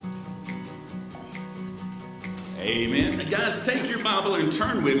Amen. Guys, take your Bible and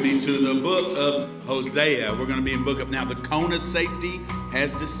turn with me to the book of Hosea. We're going to be in book of now. The cone of safety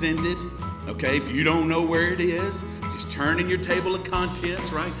has descended. Okay, if you don't know where it is, just turn in your table of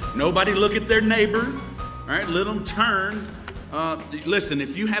contents, right? Nobody look at their neighbor. All right, let them turn. Listen,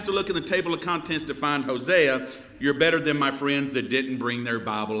 if you have to look in the table of contents to find Hosea, you're better than my friends that didn't bring their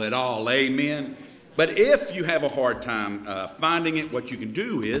Bible at all. Amen. But if you have a hard time finding it, what you can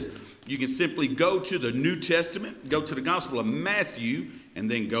do is you can simply go to the New Testament, go to the Gospel of Matthew, and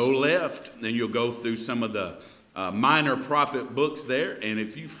then go left. Then you'll go through some of the minor prophet books there. And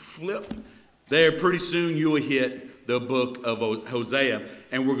if you flip there, pretty soon you'll hit the book of Hosea.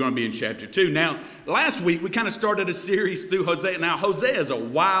 And we're going to be in chapter 2. Now, last week we kind of started a series through Hosea. Now, Hosea is a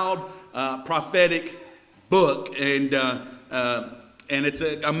wild prophetic book. And it's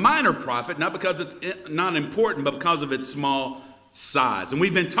a minor prophet, not because it's not important, but because of its small size. And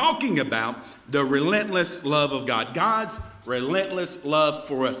we've been talking about the relentless love of God, God's relentless love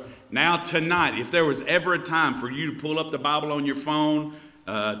for us. Now tonight, if there was ever a time for you to pull up the Bible on your phone,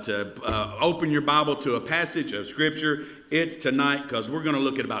 to open your Bible to a passage of Scripture, it's tonight, because we're going to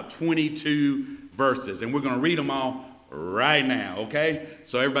look at about 22 verses, and we're going to read them all right now, okay?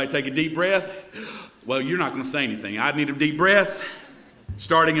 So everybody take a deep breath. Well, you're not going to say anything. I need a deep breath.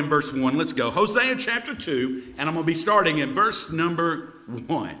 Starting in verse 1, let's go. Hosea chapter 2, and I'm going to be starting in verse number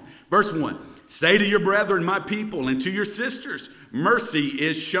 1. Verse 1, say to your brethren, my people, and to your sisters, mercy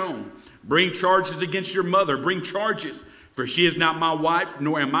is shown. Bring charges against your mother, bring charges, for she is not my wife,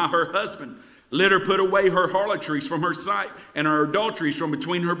 nor am I her husband. Let her put away her harlotries from her sight, and her adulteries from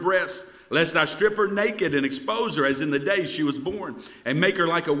between her breasts. Lest I strip her naked and expose her as in the day she was born, and make her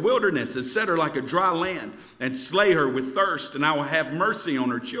like a wilderness, and set her like a dry land, and slay her with thirst. And I will have mercy on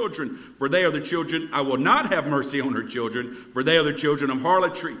her children, for they are the children. I will not have mercy on her children, for they are the children of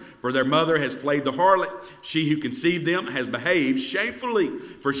harlotry. For their mother has played the harlot. She who conceived them has behaved shamefully.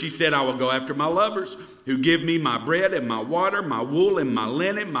 For she said, I will go after my lovers, who give me my bread and my water, my wool and my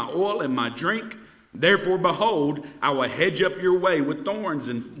linen, my oil and my drink. Therefore, behold, I will hedge up your way with thorns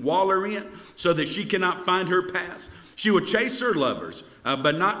and wall her in, so that she cannot find her paths. She will chase her lovers,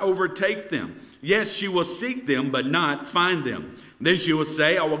 but not overtake them. Yes, she will seek them, but not find them. Then she will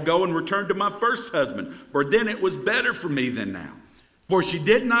say, I will go and return to my first husband, for then it was better for me than now. For she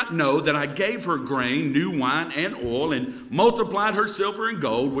did not know that I gave her grain, new wine, and oil, and multiplied her silver and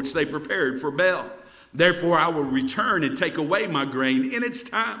gold, which they prepared for Baal. Therefore, I will return and take away my grain in its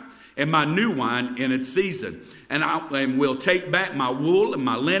time, and my new wine in its season. And will take back my wool and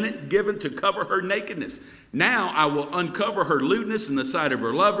my linen given to cover her nakedness. Now I will uncover her lewdness in the sight of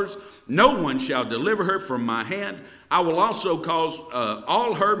her lovers. No one shall deliver her from my hand. I will also cause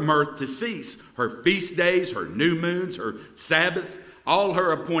all her mirth to cease, her feast days, her new moons, her Sabbaths, all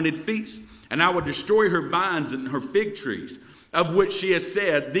her appointed feasts. And I will destroy her vines and her fig trees, of which she has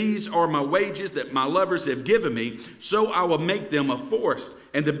said, these are my wages that my lovers have given me, so I will make them a forest,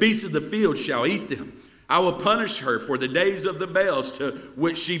 and the beasts of the field shall eat them. I will punish her for the days of the Baals to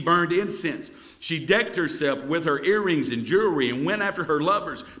which she burned incense. She decked herself with her earrings and jewelry and went after her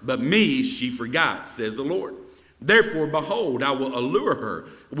lovers, but me she forgot, says the Lord. Therefore, behold, I will allure her,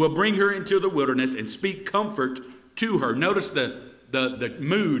 will bring her into the wilderness and speak comfort to her. Notice the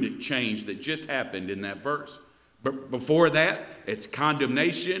mood change that just happened in that verse. But before that, it's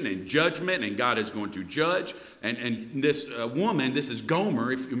condemnation and judgment, and God is going to judge. And this woman, this is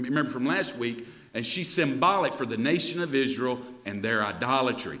Gomer, if you remember from last week, and she's symbolic for the nation of Israel and their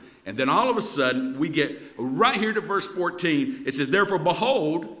idolatry. And then all of a sudden, we get right here to verse 14. It says, therefore,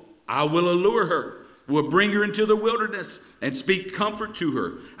 behold, I will allure her, will bring her into the wilderness and speak comfort to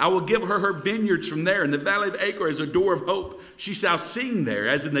her. I will give her her vineyards from there, and the valley of Achor as a door of hope. She shall sing there,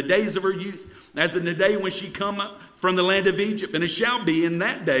 as in the days of her youth, as in the day when she come up from the land of Egypt. And it shall be in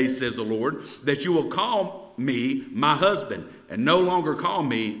that day, says the Lord, that you will call me my husband, and no longer call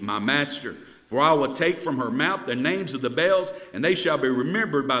me my master. For I will take from her mouth the names of the Baals, and they shall be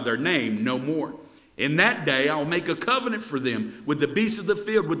remembered by their name no more. In that day I will make a covenant for them with the beasts of the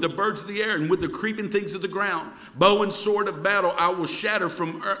field, with the birds of the air, and with the creeping things of the ground. Bow and sword of battle I will shatter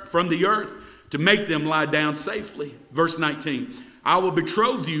from the earth to make them lie down safely. Verse 19, I will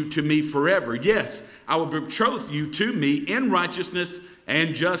betroth you to me forever. Yes, I will betroth you to me in righteousness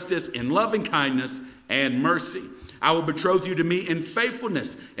and justice, in loving kindness and mercy. I will betroth you to me in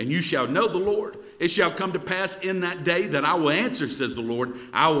faithfulness, and you shall know the Lord. It shall come to pass in that day that I will answer, says the Lord.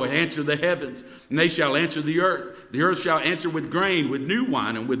 I will answer the heavens, and they shall answer the earth. The earth shall answer with grain, with new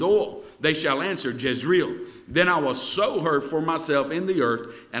wine, and with oil. They shall answer Jezreel. Then I will sow her for myself in the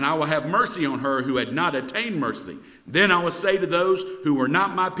earth, and I will have mercy on her who had not attained mercy. Then I will say to those who were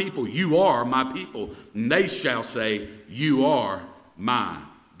not my people, you are my people. And they shall say, you are my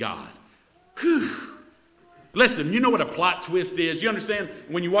God. Whew. Listen, you know what a plot twist is? You understand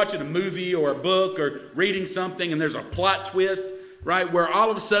when you're watching a movie or a book or reading something and there's a plot twist, right? Where all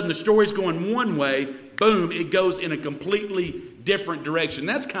of a sudden the story's going one way, boom, it goes in a completely different direction.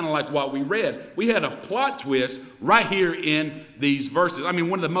 That's kind of like what we read. We had a plot twist right here in these verses. I mean,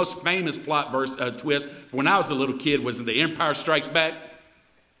 one of the most famous plot twists when I was a little kid was in The Empire Strikes Back.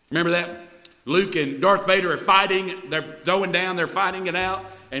 Remember that? Luke and Darth Vader are fighting. They're throwing down. They're fighting it out.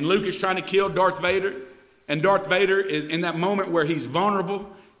 And Luke is trying to kill Darth Vader. And Darth Vader is in that moment where he's vulnerable.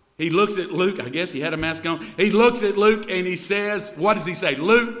 He looks at Luke. I guess he had a mask on. He looks at Luke and he says, what does he say?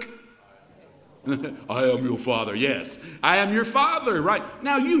 Luke, I am your father. Yes, I am your father. Right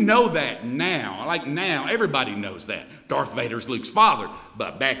now, you know that now. Like now, everybody knows that. Darth Vader's Luke's father.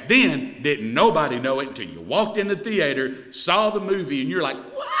 But back then, didn't nobody know it until you walked in the theater, saw the movie, and you're like,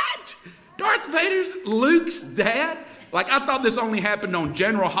 what? Darth Vader's Luke's dad? Like, I thought this only happened on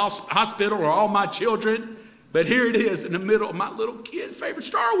General Hospital or All My Children. But here it is in the middle of my little kid's favorite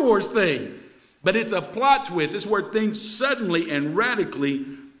Star Wars thing. But it's a plot twist. It's where things suddenly and radically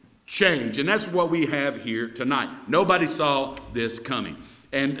change. And that's what we have here tonight. Nobody saw this coming.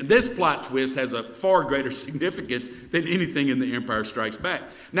 And this plot twist has a far greater significance than anything in The Empire Strikes Back.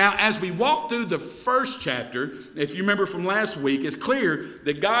 Now, as we walk through the first chapter, if you remember from last week, it's clear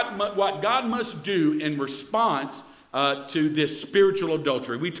that what God must do in response to this spiritual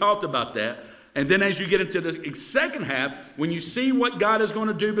adultery. We talked about that. And then as you get into the second half, when you see what God is going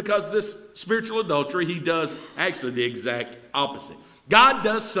to do because of this spiritual adultery, he does actually the exact opposite. God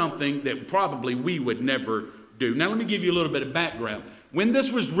does something that probably we would never do. Now, let me give you a little bit of background. When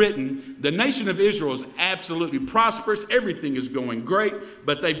this was written, the nation of Israel is absolutely prosperous. Everything is going great,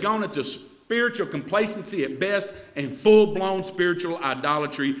 but they've gone into spiritual complacency at best and full-blown spiritual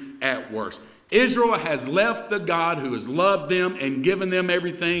idolatry at worst. Israel has left the God who has loved them and given them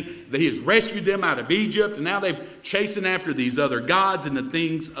everything. That he has rescued them out of Egypt, and now they've chasing after these other gods and the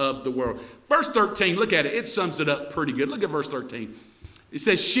things of the world. Verse 13, look at it. It sums it up pretty good. Look at verse 13. It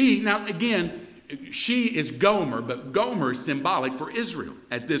says she, now again, she is Gomer, but Gomer is symbolic for Israel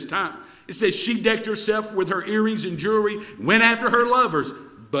at this time. It says she decked herself with her earrings and jewelry, went after her lovers,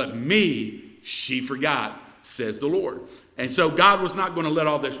 but me she forgot, says the Lord. And so God was not going to let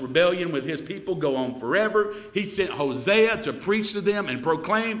all this rebellion with his people go on forever. He sent Hosea to preach to them and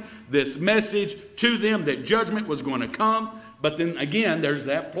proclaim this message to them that judgment was going to come. But then again, there's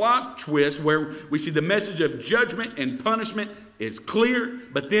that plot twist where we see the message of judgment and punishment is clear,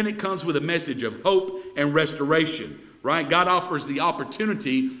 but then it comes with a message of hope and restoration. Right? God offers the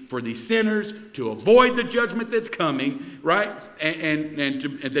opportunity for these sinners to avoid the judgment that's coming, right? And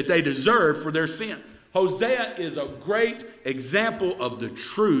that they deserve for their sin. Hosea is a great example of the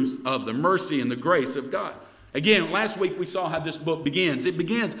truth of the mercy and the grace of God. Again, last week we saw how this book begins. It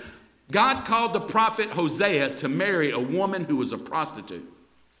begins, God called the prophet Hosea to marry a woman who was a prostitute.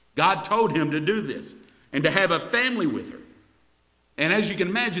 God told him to do this and to have a family with her. And as you can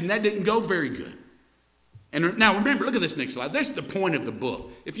imagine, that didn't go very good. And now remember, look at this next slide. This is the point of the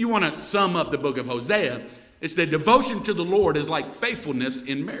book. If you want to sum up the book of Hosea, it's that devotion to the Lord is like faithfulness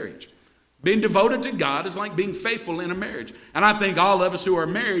in marriage. Being devoted to God is like being faithful in a marriage. And I think all of us who are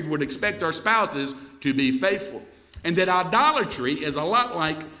married would expect our spouses to be faithful. And that idolatry is a lot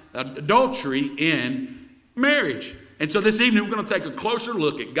like adultery in marriage. And so this evening we're going to take a closer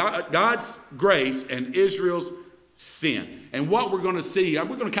look at God's grace and Israel's sin. And what we're going to see,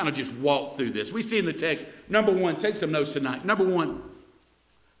 we're going to kind of just walk through this. We see in the text, number one, take some notes tonight. Number one,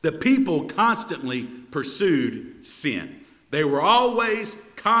 the people constantly pursued sin. They were always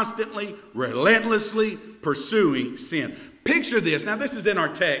constantly, relentlessly pursuing sin. Picture this. Now, this is in our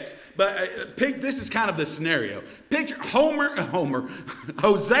text, but this is kind of the scenario. Picture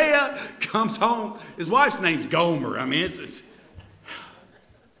Hosea comes home. His wife's name's Gomer. I mean,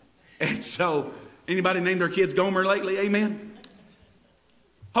 and so, anybody named their kids Gomer lately? Amen?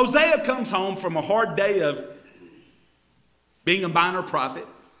 Hosea comes home from a hard day of being a minor prophet.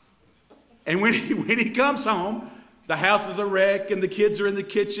 And when he comes home, the house is a wreck and the kids are in the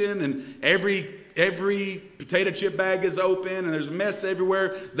kitchen and every potato chip bag is open and there's a mess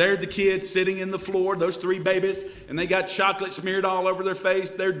everywhere. There are the kids sitting in the floor, those three babies, and they got chocolate smeared all over their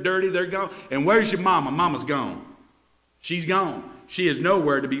face. They're dirty, they're gone. And where's your mama? Mama's gone. She's gone. she is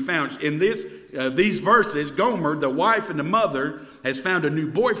nowhere to be found. In these verses, Gomer, the wife and the mother, has found a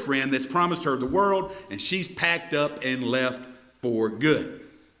new boyfriend that's promised her the world, and she's packed up and left for good.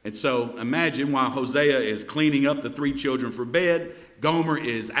 And so imagine while Hosea is cleaning up the 3 children for bed, Gomer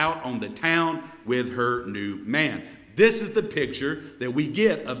is out on the town with her new man. This is the picture that we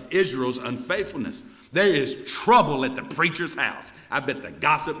get of Israel's unfaithfulness. There is trouble at the preacher's house. I bet the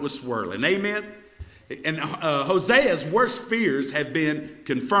gossip was swirling. Amen? And Hosea's worst fears have been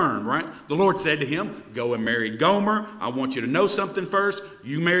confirmed, right? The Lord said to him, go and marry Gomer. I want you to know something first.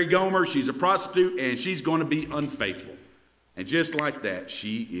 You marry Gomer. She's a prostitute, and she's going to be unfaithful. And just like that,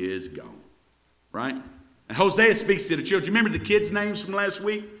 she is gone, right? And Hosea speaks to the children. Remember the kids' names from last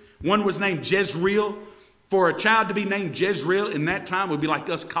week? One was named Jezreel. For a child to be named Jezreel in that time would be like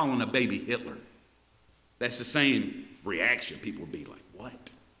us calling a baby Hitler. That's the same reaction. People would be like,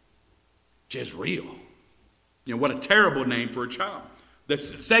 what? Jezreel. You know, what a terrible name for a child. The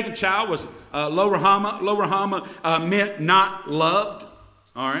second child was Lo-Ruhamah. Lo-Ruhamah meant not loved.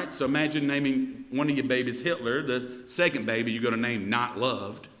 All right, so imagine naming one of your babies Hitler. The second baby you're going to name not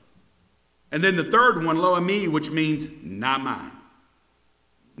loved. And then the third one, Lo-Ammi, which means not mine.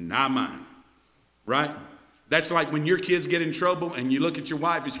 Not mine. Right? That's like when your kids get in trouble and you look at your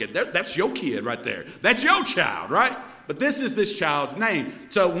wife and you say, that's your kid right there. That's your child, right? But this is this child's name.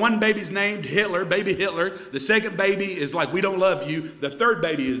 So one baby's named Hitler, baby Hitler. The second baby is like, we don't love you. The third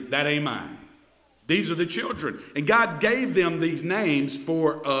baby is, that ain't mine. These are the children. And God gave them these names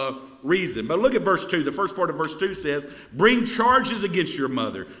for a reason. But look at verse 2. The first part of verse 2 says, bring charges against your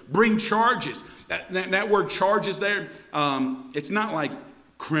mother. Bring charges. That word charges there, it's not like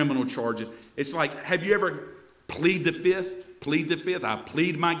criminal charges. It's like, have you ever plead the fifth? Plead the fifth. I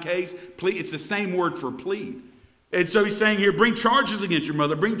plead my case. Plead. It's the same word for plead. And so he's saying here, bring charges against your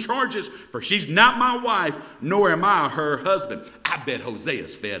mother. Bring charges, for she's not my wife, nor am I her husband. I bet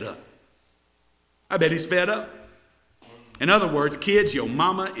Hosea's fed up. I bet he's fed up. In other words, kids, your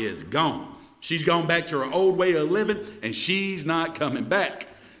mama is gone. She's gone back to her old way of living, and she's not coming back.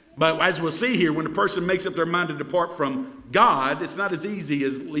 But as we'll see here, when a person makes up their mind to depart from God, it's not as easy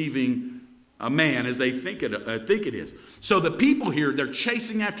as leaving a man as they think it is. So the people here, they're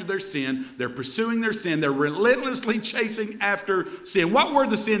chasing after their sin. They're pursuing their sin. They're relentlessly chasing after sin. What were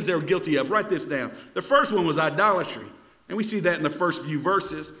the sins they were guilty of? Write this down. The first one was idolatry. And we see that in the first few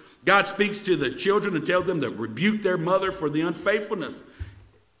verses. God speaks to the children and tells them to rebuke their mother for the unfaithfulness.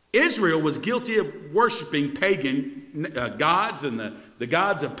 Israel was guilty of worshiping pagan gods and the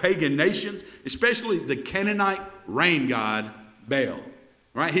gods of pagan nations, especially the Canaanite rain god Baal.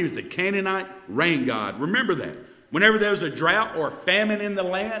 Right? He was the Canaanite rain god. Remember that. Whenever there was a drought or famine in the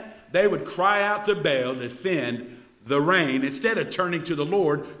land, they would cry out to Baal to send the rain instead of turning to the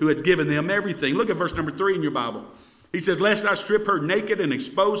Lord who had given them everything. Look at verse number 3 in your Bible. He says, lest I strip her naked and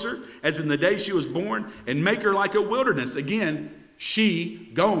expose her as in the day she was born and make her like a wilderness. Again,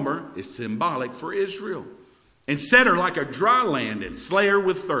 she, Gomer, is symbolic for Israel. And set her like a dry land and slay her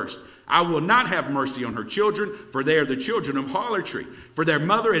with thirst. I will not have mercy on her children, for they are the children of harlotry. For their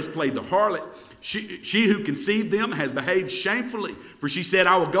mother has played the harlot. She who conceived them has behaved shamefully. For she said,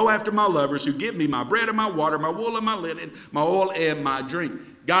 I will go after my lovers who give me my bread and my water, my wool and my linen, my oil and my drink.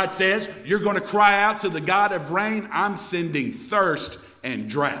 God says, you're going to cry out to the God of rain. I'm sending thirst and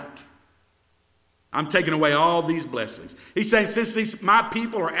drought. I'm taking away all these blessings. He's saying, since my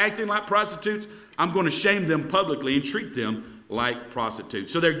people are acting like prostitutes, I'm going to shame them publicly and treat them like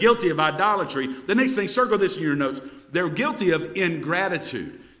prostitutes. So they're guilty of idolatry. The next thing, circle this in your notes. They're guilty of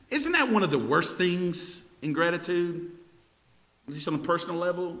ingratitude. Isn't that one of the worst things, ingratitude? Just on a personal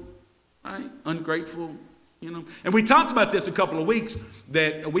level, right? Ungrateful, you know. And we talked about this a couple of weeks,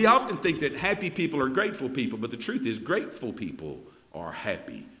 that we often think that happy people are grateful people, but the truth is grateful people are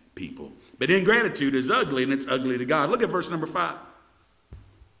happy people. But ingratitude is ugly, and it's ugly to God. Look at verse number 5.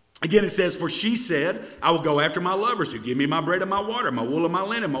 Again, it says, for she said, I will go after my lovers who give me my bread and my water, my wool and my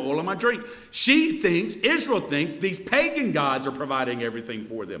linen, my oil and my drink. Israel thinks these pagan gods are providing everything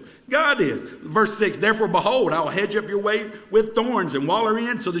for them. God is. Verse 6, therefore, behold, I will hedge up your way with thorns and wall her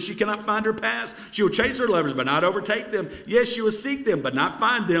in so that she cannot find her paths. She will chase her lovers, but not overtake them. Yes, she will seek them, but not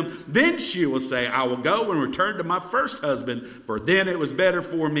find them. Then she will say, I will go and return to my first husband, for then it was better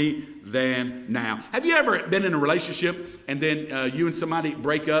for me than now. Have you ever been in a relationship and then you and somebody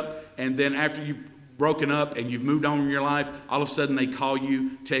break up, and then after you've broken up and you've moved on in your life, all of a sudden they call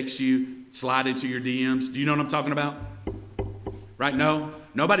you, text you, slide into your DMs? Do you know what I'm talking about? Right? No?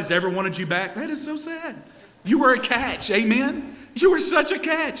 Nobody's ever wanted you back? That is so sad. You were a catch. Amen? You were such a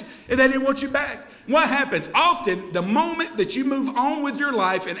catch. And they didn't want you back. What happens? Often, the moment that you move on with your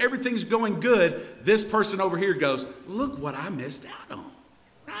life and everything's going good, this person over here goes, look what I missed out on.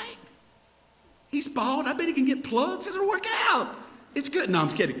 Right? He's bald. I bet he can get plugs. It'll work out. It's good. No, I'm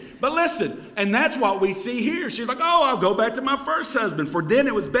kidding. But listen, and that's what we see here. She's like, oh, I'll go back to my first husband, for then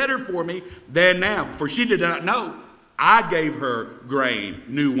it was better for me than now. For she did not know I gave her grain,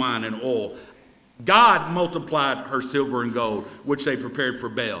 new wine, and oil. God multiplied her silver and gold, which they prepared for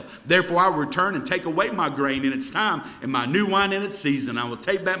Baal. Therefore, I will return and take away my grain in its time and my new wine in its season. I will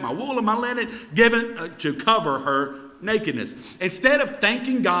take back my wool and my linen, given to cover her nakedness. Instead of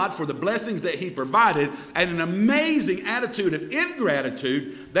thanking God for the blessings that he provided and an amazing attitude of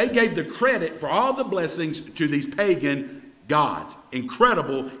ingratitude, they gave the credit for all the blessings to these pagan gods.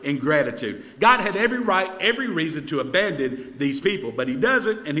 Incredible ingratitude. God had every right, every reason to abandon these people, but he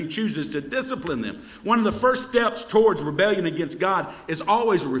doesn't, and he chooses to discipline them. One of the first steps towards rebellion against God is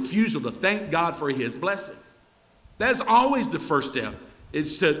always a refusal to thank God for his blessings. That is always the first step.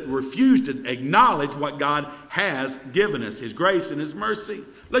 It's to refuse to acknowledge what God has given us, his grace and his mercy.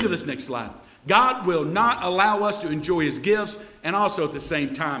 Look at this next slide. God will not allow us to enjoy his gifts and also at the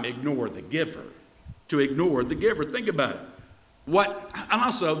same time ignore the giver. To ignore the giver. Think about it. And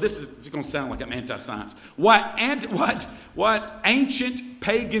also, this is going to sound like I'm anti-science. What ancient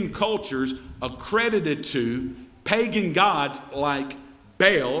pagan cultures accredited to pagan gods like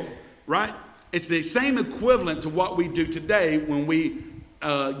Baal, right? It's the same equivalent to what we do today when we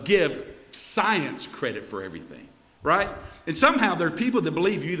give science credit for everything, right? And somehow there are people that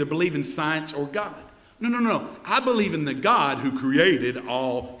believe you either believe in science or God. No. I believe in the God who created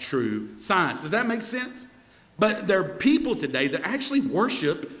all true science. Does that make sense? But there are people today that actually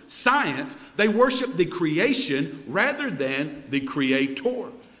worship science. They worship the creation rather than the creator.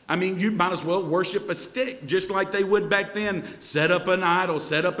 I mean, you might as well worship a stick, just like they would back then. Set up an idol,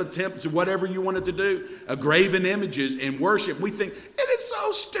 set up a temple, whatever you wanted to do, graven images and worship. We think it is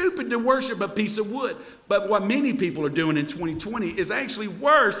so stupid to worship a piece of wood. But what many people are doing in 2020 is actually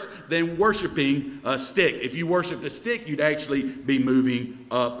worse than worshiping a stick. If you worshiped a stick, you'd actually be moving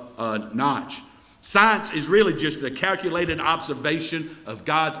up a notch. Science is really just the calculated observation of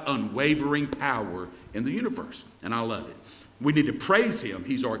God's unwavering power in the universe. And I love it. We need to praise him.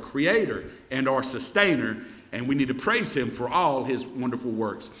 He's our creator and our sustainer. And we need to praise him for all his wonderful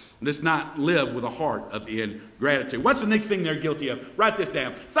works. Let's not live with a heart of ingratitude. What's the next thing they're guilty of? Write this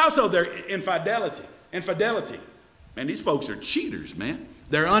down. It's also their infidelity. Infidelity. Man, these folks are cheaters, man.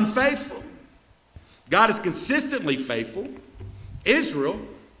 They're unfaithful. God is consistently faithful. Israel,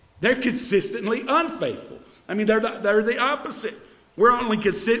 they're consistently unfaithful. I mean, they're the opposite. We're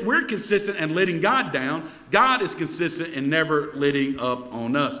consistent in letting God down. God is consistent in never letting up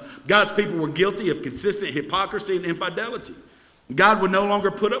on us. God's people were guilty of consistent hypocrisy and infidelity. God would no longer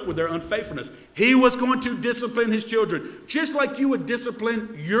put up with their unfaithfulness. He was going to discipline his children, just like you would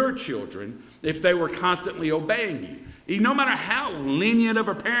discipline your children if they were constantly obeying you. No matter how lenient of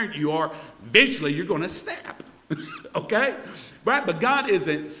a parent you are, eventually you're going to snap. Okay? Right? But God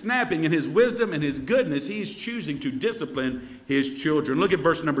isn't snapping. In his wisdom and his goodness, he is choosing to discipline his children. Look at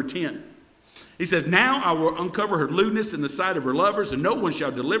verse number 10. He says, now I will uncover her lewdness in the sight of her lovers, and no one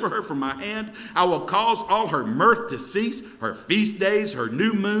shall deliver her from my hand. I will cause all her mirth to cease, her feast days, her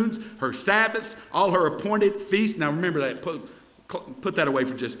new moons, her Sabbaths, all her appointed feasts. Now remember that. Put that away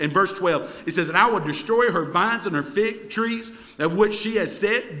for just. In verse 12, it says, and I will destroy her vines and her fig trees, of which she has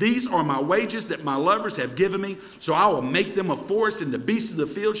said, these are my wages that my lovers have given me. So I will make them a forest, and the beasts of the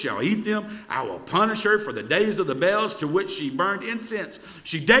field shall eat them. I will punish her for the days of the bells to which she burned incense.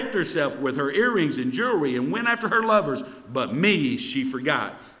 She decked herself with her earrings and jewelry and went after her lovers, but me she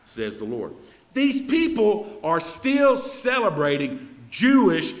forgot, says the Lord. These people are still celebrating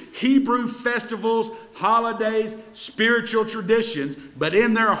Jewish Hebrew festivals, holidays, spiritual traditions, but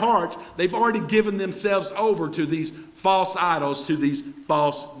in their hearts, they've already given themselves over to these false idols, to these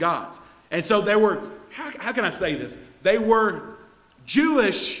false gods. And so they were, how can I say this? They were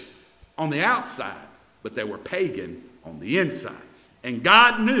Jewish on the outside, but they were pagan on the inside. And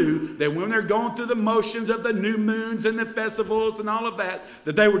God knew that when they're going through the motions of the new moons and the festivals and all of that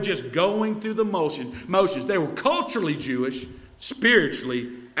they were just going through the motions. They were culturally Jewish,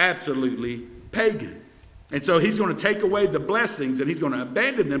 spiritually, absolutely pagan. And so he's going to take away the blessings and he's going to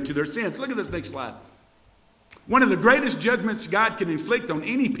abandon them to their sins. Look at this next slide. One of the greatest judgments God can inflict on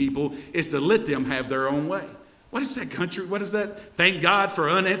any people is to let them have their own way. What is that country? What is that? Thank God for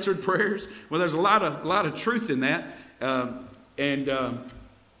unanswered prayers. Well, there's a lot of truth in that. And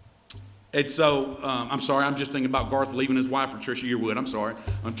so, I'm sorry, I'm just thinking about Garth leaving his wife for Trisha Yearwood. I'm sorry.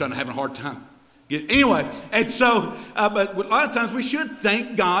 I'm having a hard time Anyway, and so, but a lot of times we should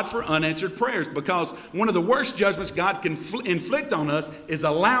thank God for unanswered prayers, because one of the worst judgments God can inflict on us is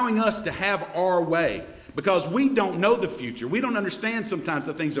allowing us to have our way. Because we don't know the future. We don't understand sometimes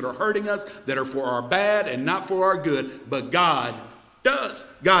the things that are hurting us, that are for our bad and not for our good, but God does.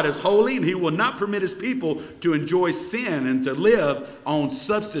 God is holy, and he will not permit his people to enjoy sin and to live on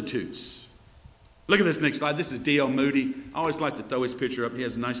substitutes. Look at this next slide. This is D.L. Moody. I always like to throw his picture up. He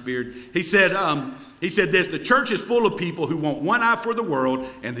has a nice beard. He said this: the church is full of people who want one eye for the world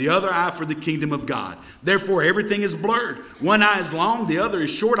and the other eye for the kingdom of God. Therefore, everything is blurred. One eye is long, the other is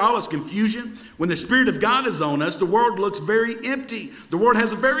short. All is confusion. When the Spirit of God is on us, the world looks very empty. The world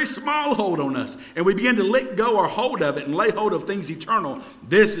has a very small hold on us, and we begin to let go our hold of it and lay hold of things eternal.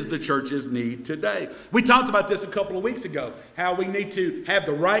 This is the church's need today. We talked about this a couple of weeks ago, how we need to have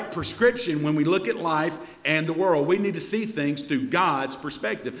the right prescription when we look at life and the world. We need to see things through God's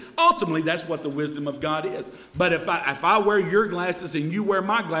perspective. Ultimately, that's what the wisdom of God is. But if I wear your glasses and you wear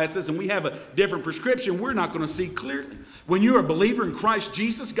my glasses and we have a different prescription, we're not going to see clearly. When you're a believer in Christ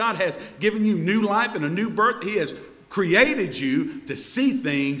Jesus, God has given you new life and a new birth. He has created you to see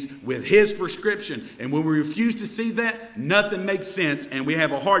things with his prescription. And when we refuse to see that, nothing makes sense, and we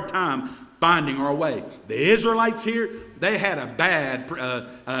have a hard time finding our way. The Israelites here, they had a bad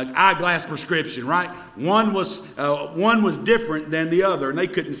eyeglass prescription, right? One was different than the other, and they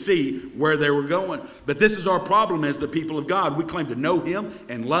couldn't see where they were going. But this is our problem as the people of God. We claim to know him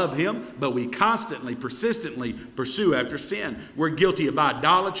and love him, but we constantly, persistently pursue after sin. We're guilty of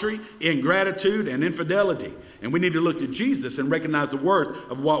idolatry, ingratitude, and infidelity. And we need to look to Jesus and recognize the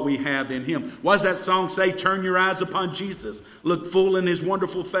worth of what we have in him. What does that song say? Turn your eyes upon Jesus, look full in his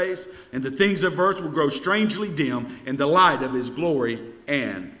wonderful face, and the things of earth will grow strangely dim in the light of his glory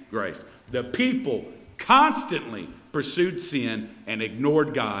and grace. The people constantly pursued sin and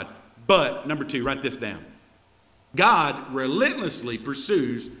ignored God. But, number 2, write this down. God relentlessly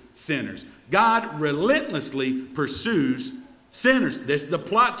pursues sinners. God relentlessly pursues sinners. This is the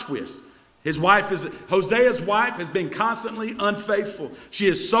plot twist. Hosea's wife has been constantly unfaithful. She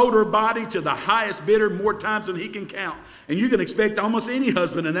has sold her body to the highest bidder more times than he can count. And you can expect almost any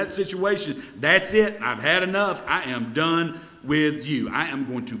husband in that situation. That's it. I've had enough. I am done with you. I am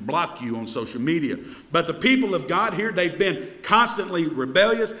going to block you on social media. But the people of God here, they've been constantly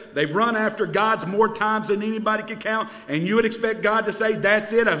rebellious. They've run after God's more times than anybody can count. And you would expect God to say,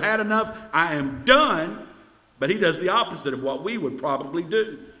 that's it. I've had enough. I am done. But he does the opposite of what we would probably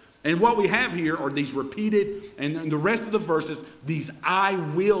do. And what we have here are these repeated, and the rest of the verses, these I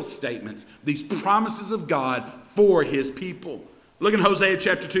will statements, these promises of God for his people. Look in Hosea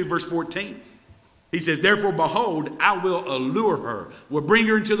chapter 2, verse 14. He says, therefore, behold, I will allure her, will bring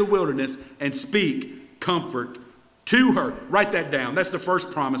her into the wilderness and speak comfort to her. Write that down. That's the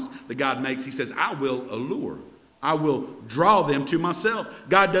first promise that God makes. He says, I will allure. I will draw them to myself.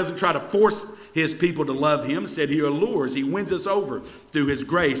 God doesn't try to force his people to love him. Instead, he allures. He wins us over through his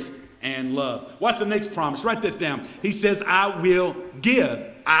grace and love. What's the next promise? Write this down. He says, I will give.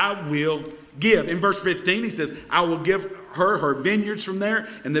 I will give. In verse 15, he says, I will give her vineyards from there,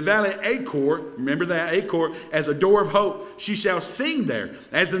 and the valley of Achor, remember that, Achor, as a door of hope. She shall sing there,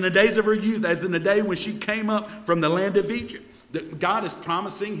 as in the days of her youth, as in the day when she came up from the land of Egypt. God is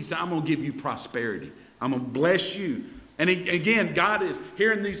promising. He said, I'm going to give you prosperity. I'm going to bless you. And again, God is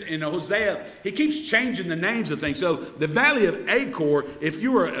hearing these in Hosea. He keeps changing the names of things. So the valley of Achor, if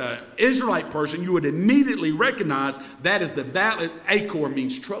you were an Israelite person, you would immediately recognize that is the valley. Achor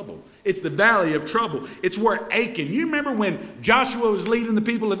means trouble. It's the valley of trouble. It's where Achan. You remember when Joshua was leading the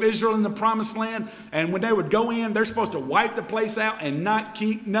people of Israel in the promised land? And when they would go in, they're supposed to wipe the place out and not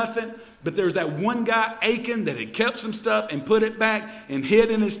keep nothing. But there's that one guy, Achan, that had kept some stuff and put it back and hid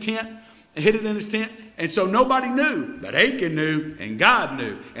it in his tent. And so nobody knew, but Achan knew and God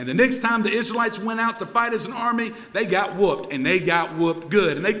knew. And the next time the Israelites went out to fight as an army, they got whooped, and they got whooped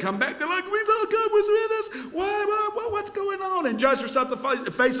good. And they come back, they're like, we thought God was with us. What's going on? And Joshua sought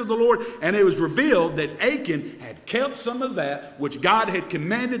the face of the Lord, and it was revealed that Achan had kept some of that which God had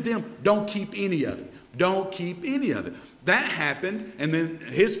commanded them. Don't keep any of it. Don't keep any of it. That happened, and then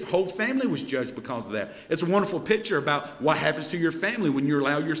his whole family was judged because of that. It's a wonderful picture about what happens to your family when you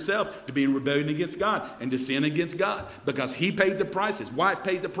allow yourself to be in rebellion against God and to sin against God, because he paid the price, his wife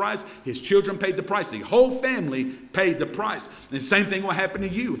paid the price, his children paid the price, the whole family paid the price. And the same thing will happen to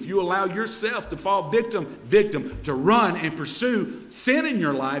you if you allow yourself to fall victim to run and pursue sin in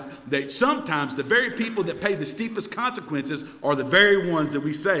your life. That sometimes the very people that pay the steepest consequences are the very ones that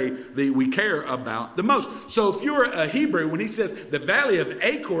we say that we care about the most. So if you're a Hebrew, when he says the valley of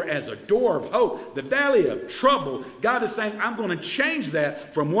Achor as a door of hope, the valley of trouble, God is saying, I'm going to change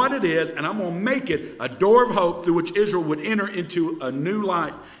that from what it is, and I'm going to make it a door of hope through which Israel would enter into a new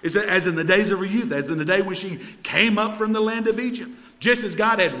life. It's as in the days of her youth, as in the day when she came up from the land of Egypt. Just as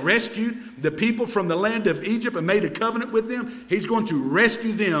God had rescued the people from the land of Egypt and made a covenant with them, he's going to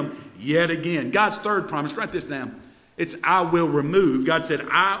rescue them yet again. God's third promise, write this down. It's I will remove. God said,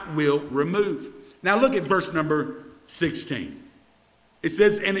 I will remove. Now look at verse number 16. It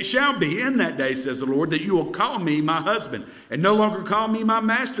says, and it shall be in that day, says the Lord, that you will call me my husband and no longer call me my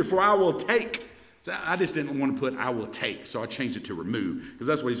master, for I will take. So I just didn't want to put I will take, so I changed it to remove, because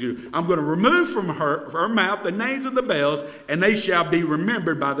that's what he's doing. I'm going to remove from her mouth the names of the Baals, and they shall be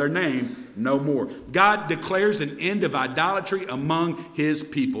remembered by their name no more. God declares an end of idolatry among his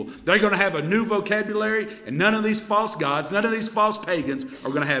people. They're going to have a new vocabulary, and none of these false gods, none of these false pagans are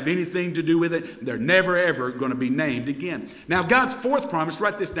going to have anything to do with it. They're never, ever going to be named again. Now, God's fourth promise,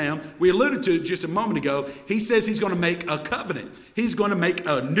 write this down. We alluded to it just a moment ago. He says he's going to make a covenant. He's going to make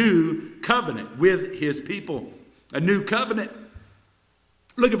a new covenant with his people. A new covenant.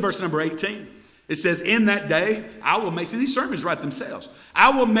 Look at verse number 18. It says, in that day, I will make, see, these sermons write themselves.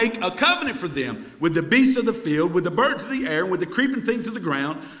 I will make a covenant for them with the beasts of the field, with the birds of the air, and with the creeping things of the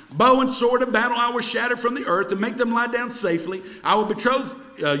ground. Bow and sword of battle I will shatter from the earth, and make them lie down safely. I will betroth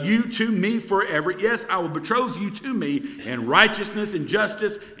you to me forever. Yes, I will betroth you to me in righteousness and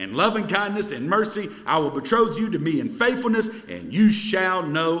justice and loving kindness and mercy. I will betroth you to me in faithfulness, and you shall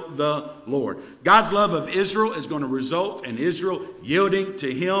know the Lord. God's love of Israel is going to result in Israel yielding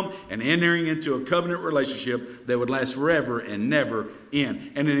to him and entering into a covenant relationship that would last forever and never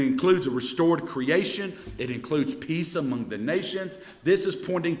end. And it includes a restored creation. It includes peace among the nations. This is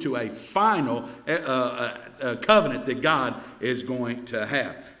pointing to a final covenant that God is going to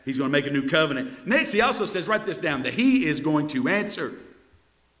have. He's going to make a new covenant. Next, he also says, write this down, that he is going to answer.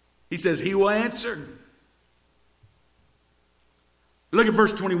 He says he will answer. Look at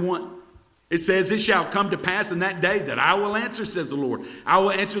verse 21. It says, it shall come to pass in that day that I will answer, says the Lord. I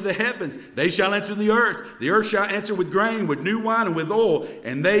will answer the heavens. They shall answer the earth. The earth shall answer with grain, with new wine, and with oil.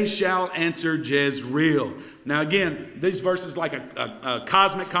 And they shall answer Jezreel. Now again, these verses like a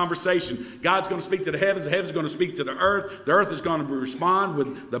cosmic conversation. God's going to speak to the heavens. The heavens are going to speak to the earth. The earth is going to respond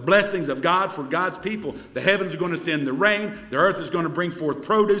with the blessings of God for God's people. The heavens are going to send the rain. The earth is going to bring forth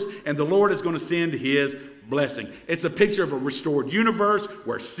produce. And the Lord is going to send his blessing. It's a picture of a restored universe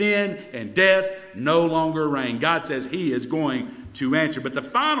where sin and death no longer reign. God says he is going to answer. But the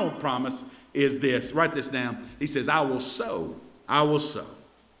final promise is this. Write this down. He says, I will sow. I will sow.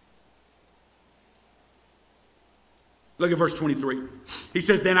 Look at verse 23. He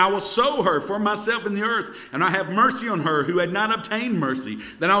says, then I will sow her for myself in the earth, and I have mercy on her who had not obtained mercy.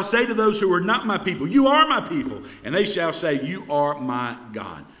 Then I will say to those who are not my people, you are my people. And they shall say, you are my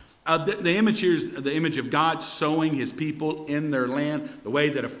God. The image here is the image of God sowing his people in their land the way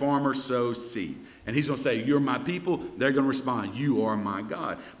that a farmer sows seed. And he's going to say, you're my people. They're going to respond, you are my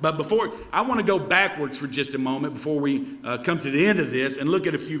God. But before, I want to go backwards for just a moment before we come to the end of this and look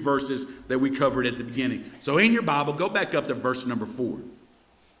at a few verses that we covered at the beginning. So in your Bible, go back up to verse number 4.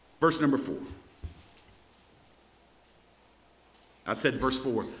 Verse number 4. I said verse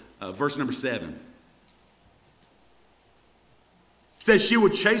 4. Verse number 7. Says she will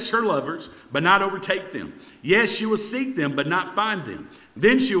chase her lovers, but not overtake them. Yes, she will seek them, but not find them.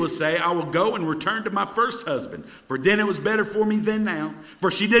 Then she will say, I will go and return to my first husband, for then it was better for me than now. For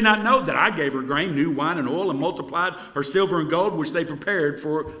she did not know that I gave her grain, new wine, and oil, and multiplied her silver and gold, which they prepared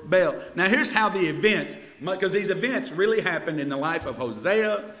for Baal. Now here's how the events, because these events really happened in the life of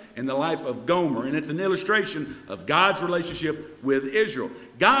Hosea, in the life of Gomer, and it's an illustration of God's relationship with Israel.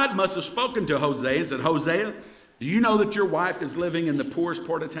 God must have spoken to Hosea and said, Hosea, do you know that your wife is living in the poorest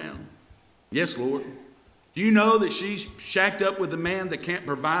part of town? Yes, Lord. Do you know that she's shacked up with a man that can't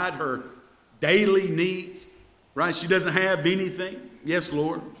provide her daily needs? Right? She doesn't have anything? Yes,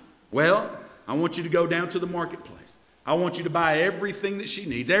 Lord. Well, I want you to go down to the marketplace. I want you to buy everything that she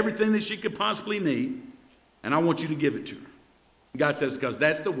needs, everything that she could possibly need, and I want you to give it to her. God says, because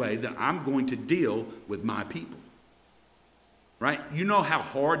that's the way that I'm going to deal with my people. Right? You know how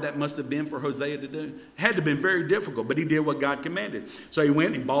hard that must have been for Hosea to do? It had to have been very difficult, but he did what God commanded. So he went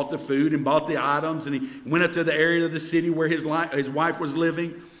and he bought the food and bought the items, and he went up to the area of the city where his wife was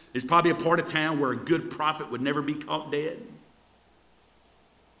living. It's probably a part of town where a good prophet would never be caught dead.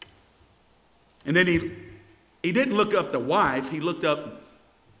 And then he didn't look up the wife, he looked up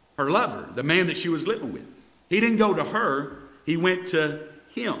her lover, the man that she was living with. He didn't go to her, he went to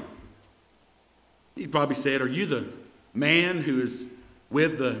him. He probably said, are you the man who is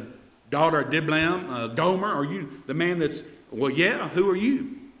with the daughter of Diblaim, Gomer? Are you the man that's, well, yeah, who are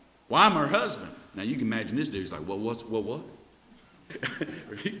you? Well, I'm her husband. Now, you can imagine this dude's like, well, what?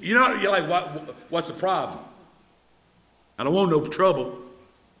 You know, you're like, what's the problem? I don't want no trouble.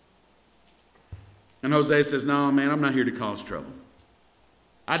 And Hosea says, no, man, I'm not here to cause trouble.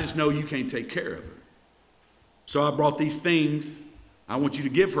 I just know you can't take care of her. So I brought these things. I want you to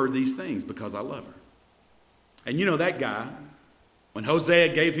give her these things because I love her. And you know that guy, when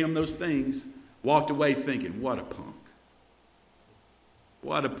Hosea gave him those things, walked away thinking, what a punk.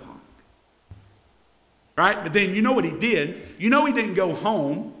 What a punk. Right? But then you know what he did? You know he didn't go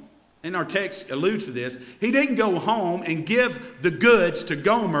home, and our text alludes to this. He didn't go home and give the goods to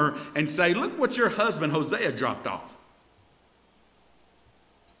Gomer and say, look what your husband Hosea dropped off.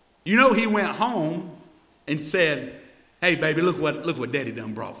 You know he went home and said, hey, baby, look what Daddy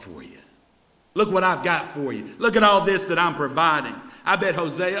done brought for you. Look what I've got for you. Look at all this that I'm providing. I bet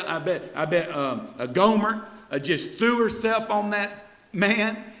Hosea, I bet Gomer just threw herself on that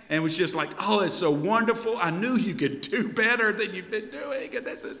man and was just like, oh, it's so wonderful. I knew you could do better than you've been doing. And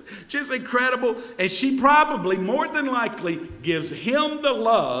this is just incredible. And she probably, more than likely, gives him the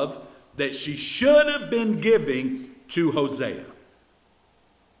love that she should have been giving to Hosea.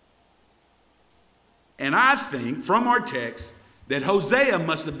 And I think, from our text, that Hosea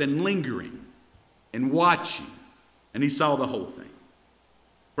must have been lingering and watching. And he saw the whole thing.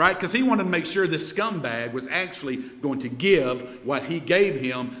 Right? Because he wanted to make sure this scumbag was actually going to give what he gave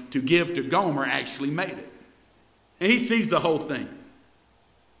him to give to Gomer actually made it. And he sees the whole thing.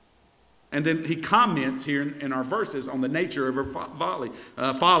 And then he comments here in our verses on the nature of her folly.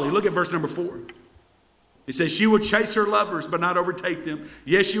 Look at verse number 4. He says, she will chase her lovers, but not overtake them.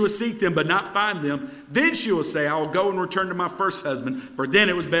 Yes, she will seek them, but not find them. Then she will say, I will go and return to my first husband, for then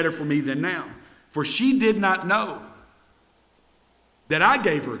it was better for me than now. For she did not know that I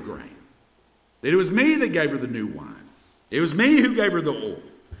gave her grain, that it was me that gave her the new wine. It was me who gave her the oil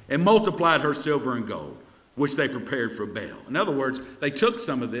and multiplied her silver and gold, which they prepared for Baal. In other words, they took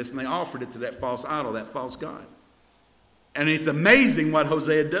some of this and they offered it to that false idol, that false god. And it's amazing what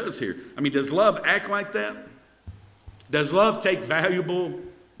Hosea does here. I mean, does love act like that? Does love take valuable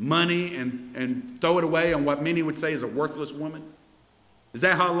money and throw it away on what many would say is a worthless woman? Is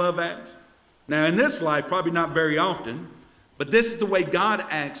that how love acts? Now, in this life, probably not very often, but this is the way God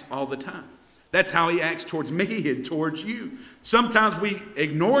acts all the time. That's how he acts towards me and towards you. Sometimes we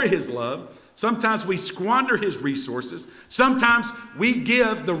ignore his love. Sometimes we squander his resources. Sometimes we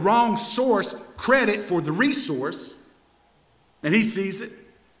give the wrong source credit for the resource. And he sees it.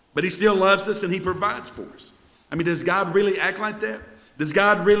 But he still loves us and he provides for us. I mean, does God really act like that? Does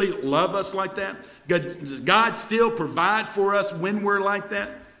God really love us like that? Does God still provide for us when we're like that?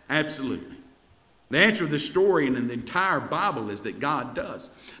 Absolutely. The answer to this story and in the entire Bible is that God does.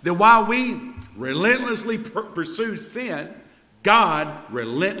 That while we relentlessly pursue sin, God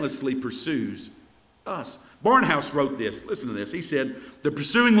relentlessly pursues us. Barnhouse wrote this. Listen to this. He said, the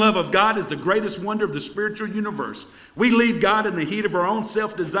pursuing love of God is the greatest wonder of the spiritual universe. We leave God in the heat of our own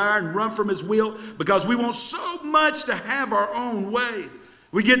self-desire and run from his will because we want so much to have our own way.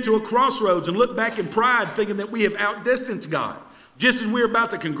 We get to a crossroads and look back in pride thinking that we have outdistanced God. Just as we're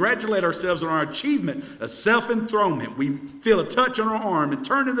about to congratulate ourselves on our achievement of self-enthronement, we feel a touch on our arm and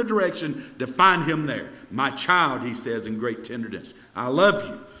turn in the direction to find him there. My child, he says in great tenderness, I love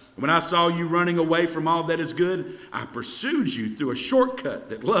you. When I saw you running away from all that is good, I pursued you through a shortcut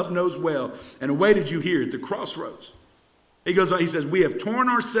that love knows well and awaited you here at the crossroads. He goes on, he says, we have torn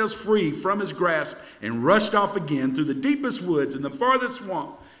ourselves free from his grasp and rushed off again through the deepest woods and the farthest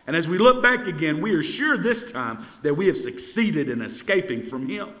swamp. And as we look back again, we are sure this time that we have succeeded in escaping from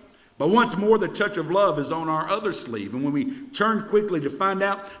him. But once more, the touch of love is on our other sleeve. And when we turn quickly to find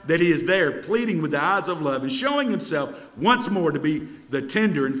out that he is there, pleading with the eyes of love and showing himself once more to be the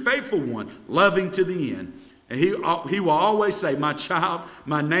tender and faithful one, loving to the end. And he will always say, my child,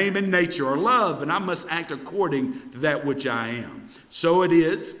 my name and nature are love, and I must act according to that which I am. So it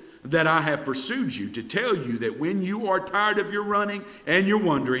is that I have pursued you to tell you that when you are tired of your running and your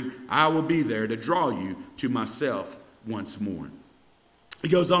wandering, I will be there to draw you to myself once more. He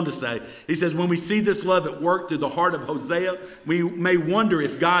goes on to say, he says, when we see this love at work through the heart of Hosea, we may wonder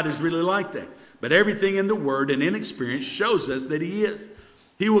if God is really like that. But everything in the word and in experience shows us that he is.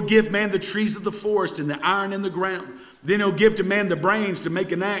 He will give man the trees of the forest and the iron in the ground. Then he'll give to man the brains to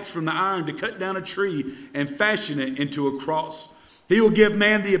make an axe from the iron, to cut down a tree and fashion it into a cross. He will give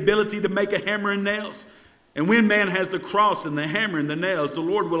man the ability to make a hammer and nails. And when man has the cross and the hammer and the nails, the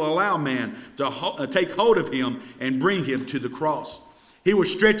Lord will allow man to take hold of him and bring him to the cross. He will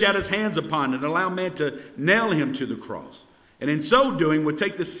stretch out his hands upon it and allow man to nail him to the cross. and in so doing would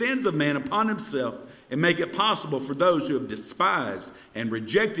take the sins of man upon himself and make it possible for those who have despised and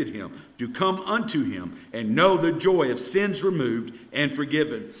rejected him to come unto him and know the joy of sins removed and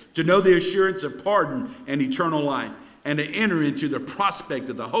forgiven, to know the assurance of pardon and eternal life, and to enter into the prospect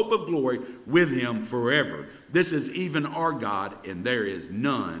of the hope of glory with him forever. This is even our God, and there is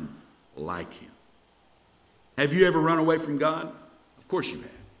none like him. Have you ever run away from God? Of course you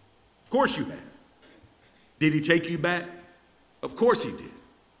have. Of course you have. Did he take you back? Of course he did.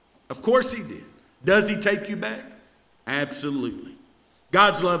 Of course he did. Does he take you back? Absolutely.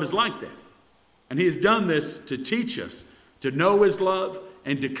 God's love is like that. And he has done this to teach us to know his love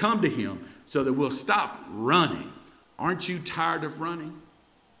and to come to him so that we'll stop running. Aren't you tired of running?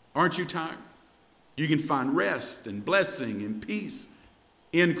 Aren't you tired? You can find rest and blessing and peace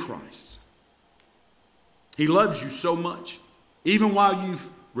in Christ. He loves you so much. Even while you've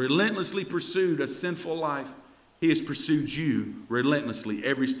relentlessly pursued a sinful life, he has pursued you relentlessly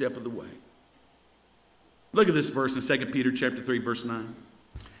every step of the way. Look at this verse in 2 Peter chapter 3, verse 9.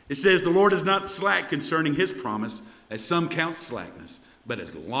 It says, the Lord is not slack concerning his promise, as some count slackness, but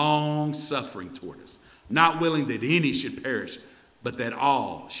is long-suffering toward us, not willing that any should perish, but that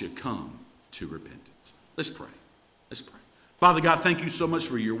all should come to repentance. Let's pray. Let's pray. Father God, thank you so much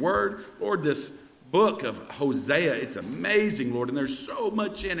for your word. Lord, this book of Hosea, it's amazing, Lord, and there's so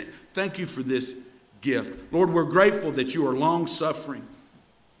much in it. Thank you for this gift. Lord, we're grateful that you are long-suffering.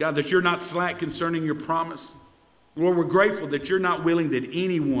 God, that you're not slack concerning your promise. Lord, we're grateful that you're not willing that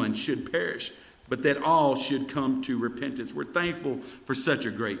anyone should perish, but that all should come to repentance. We're thankful for such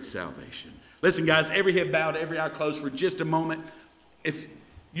a great salvation. Listen, guys, every head bowed, every eye closed for just a moment. If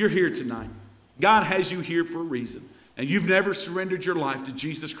you're here tonight, God has you here for a reason, and you've never surrendered your life to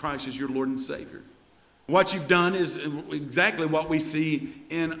Jesus Christ as your Lord and Savior. What you've done is exactly what we see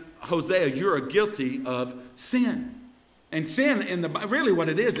in Hosea. You're guilty of sin. And sin, really what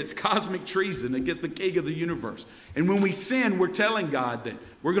it is, it's cosmic treason against the king of the universe. And when we sin, we're telling God that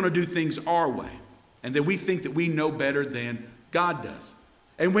we're going to do things our way and that we think that we know better than God does.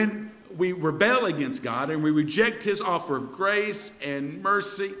 And when we rebel against God and we reject his offer of grace and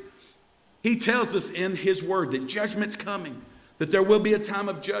mercy, he tells us in his word that judgment's coming, that there will be a time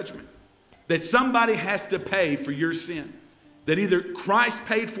of judgment, that somebody has to pay for your sin, that either Christ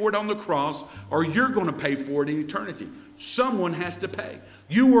paid for it on the cross or you're going to pay for it in eternity. Someone has to pay.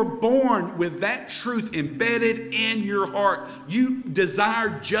 You were born with that truth embedded in your heart. You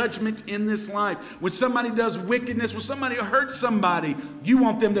desire judgment in this life. When somebody does wickedness, when somebody hurts somebody, you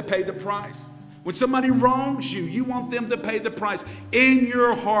want them to pay the price. When somebody wrongs you, you want them to pay the price. In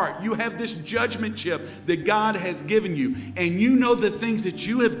your heart, you have this judgment chip that God has given you. And you know the things that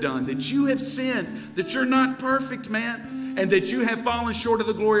you have done, that you have sinned, that you're not perfect, man, and that you have fallen short of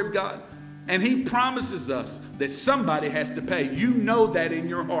the glory of God. And he promises us that somebody has to pay. You know that in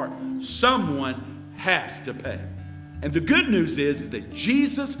your heart. Someone has to pay. And the good news is that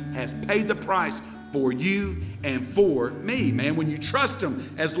Jesus has paid the price for you and for me, man. When you trust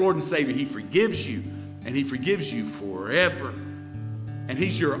him as Lord and Savior, he forgives you, and he forgives you forever. And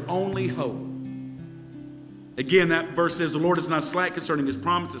he's your only hope. Again, that verse says, the Lord is not slack concerning his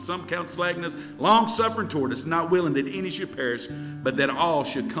promise, as some count slackness, long-suffering toward us, not willing that any should perish, but that all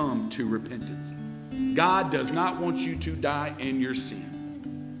should come to repentance. God does not want you to die in your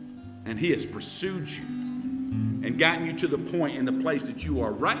sin. And he has pursued you and gotten you to the point in the place that you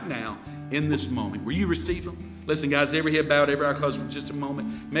are right now in this moment. Will you receive him? Listen, guys, every head bowed, every eye closed for just a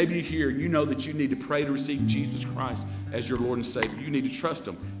moment. Maybe you're here and you know that you need to pray to receive Jesus Christ as your Lord and Savior. You need to trust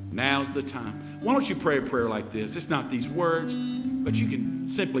him. Now's the time. Why don't you pray a prayer like this? It's not these words, but you can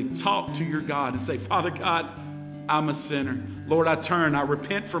simply talk to your God and say, Father God, I'm a sinner. Lord, I turn. I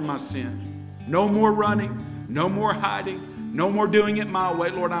repent from my sin. No more running. No more hiding. No more doing it my way.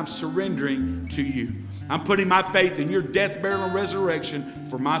 Lord, I'm surrendering to you. I'm putting my faith in your death, burial, and resurrection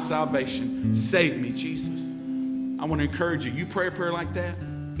for my salvation. Save me, Jesus. I want to encourage you. You pray a prayer like that,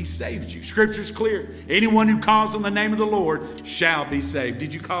 he saved you. Scripture's clear. Anyone who calls on the name of the Lord shall be saved.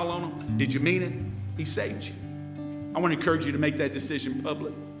 Did you call on him? Did you mean it? He saved you. I want to encourage you to make that decision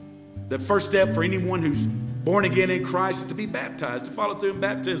public. The first step for anyone who's born again in Christ is to be baptized, to follow through in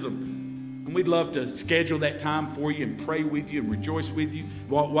baptism. And we'd love to schedule that time for you and pray with you and rejoice with you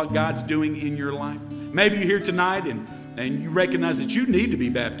what God's doing in your life. Maybe you're here tonight and you recognize that you need to be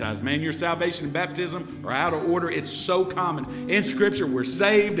baptized. Man, your salvation and baptism are out of order. It's so common. In Scripture, we're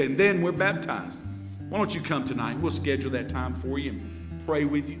saved and then we're baptized. Why don't you come tonight? We'll schedule that time for you and pray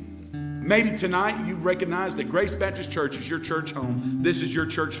with you. Maybe tonight you recognize that Grace Baptist Church is your church home. This is your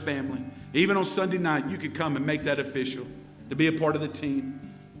church family. Even on Sunday night, you could come and make that official, to be a part of the team,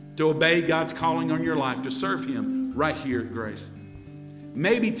 to obey God's calling on your life, to serve him right here at Grace.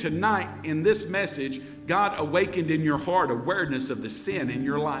 Maybe tonight in this message, God awakened in your heart awareness of the sin in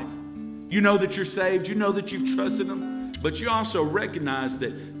your life. You know that you're saved. You know that you've trusted Him. But you also recognize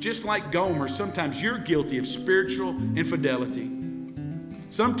that just like Gomer, sometimes you're guilty of spiritual infidelity.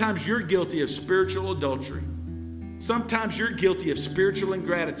 Sometimes you're guilty of spiritual adultery. Sometimes you're guilty of spiritual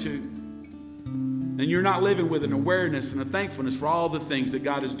ingratitude. And you're not living with an awareness and a thankfulness for all the things that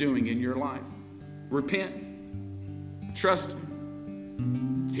God is doing in your life. Repent. Trust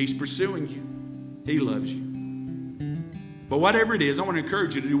Him. He's pursuing you. He loves you. But whatever it is, I want to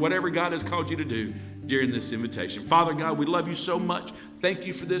encourage you to do whatever God has called you to do during this invitation. Father God, we love you so much. Thank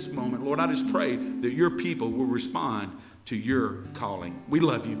you for this moment. Lord, I just pray that your people will respond to your calling. We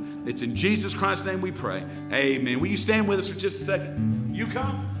love you. It's in Jesus Christ's name we pray. Amen. Will you stand with us for just a second? You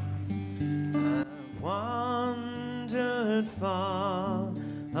come. I've wandered far